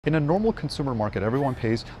In a normal consumer market, everyone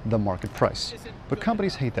pays the market price. But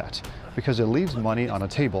companies hate that because it leaves money on a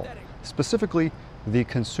table, specifically the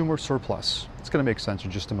consumer surplus. It's going to make sense in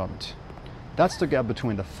just a moment. That's the gap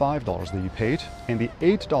between the $5 that you paid and the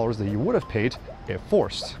 $8 that you would have paid if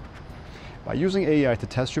forced. By using AI to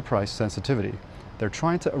test your price sensitivity, they're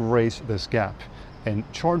trying to erase this gap and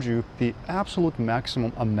charge you the absolute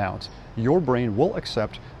maximum amount your brain will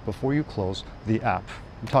accept before you close the app.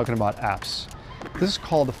 I'm talking about apps. This is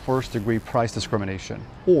called the first-degree price discrimination,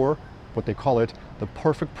 or what they call it, the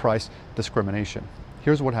perfect price discrimination.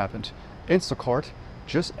 Here's what happened. Instacart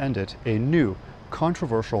just ended a new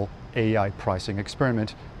controversial AI pricing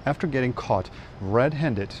experiment after getting caught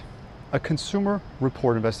red-handed. A consumer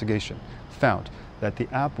report investigation found that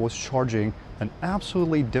the app was charging an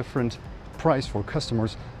absolutely different price for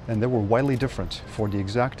customers, and they were widely different for the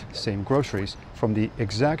exact same groceries from the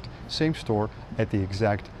exact same store at the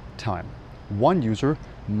exact time. One user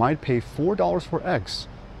might pay $4 for eggs,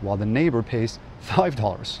 while the neighbor pays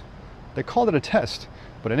 $5. They called it a test,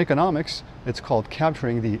 but in economics, it's called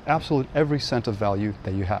capturing the absolute every cent of value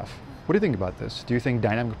that you have. What do you think about this? Do you think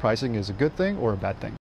dynamic pricing is a good thing or a bad thing?